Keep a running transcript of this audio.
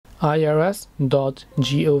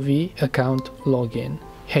irs.gov account login.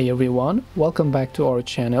 Hey everyone, welcome back to our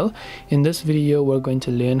channel. In this video we're going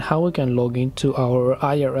to learn how we can log into our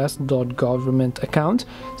irs.government account,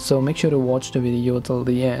 so make sure to watch the video till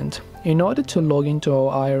the end. In order to log into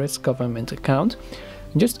our IRS government account,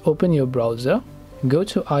 just open your browser, go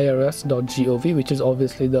to irs.gov, which is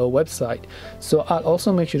obviously the website. So I'll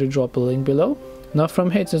also make sure to drop a link below. Now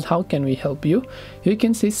from here it says how can we help you. You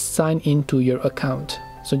can say sign into your account,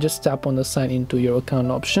 so just tap on the sign into your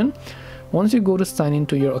account option. Once you go to sign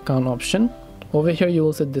into your account option, over here you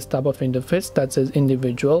will see this type of interface that says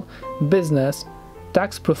individual, business,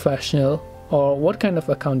 tax professional, or what kind of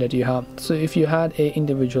account that you have. So if you had a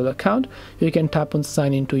individual account, you can tap on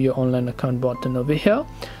sign into your online account button over here.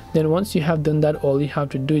 Then once you have done that, all you have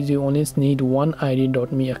to do is you only need one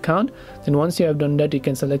id.me account. Then once you have done that, you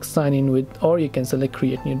can select sign in with, or you can select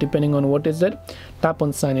create new, depending on what is it. Tap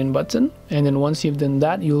on sign in button, and then once you've done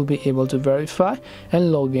that, you will be able to verify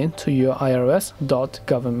and log in to your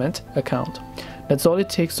irs.government account. That's all it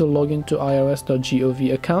takes to log into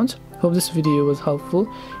irs.gov account. Hope this video was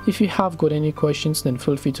helpful. If you have got any questions, then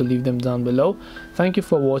feel free to leave them down below. Thank you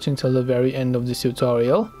for watching till the very end of this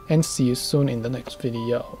tutorial, and see you soon in the next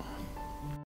video.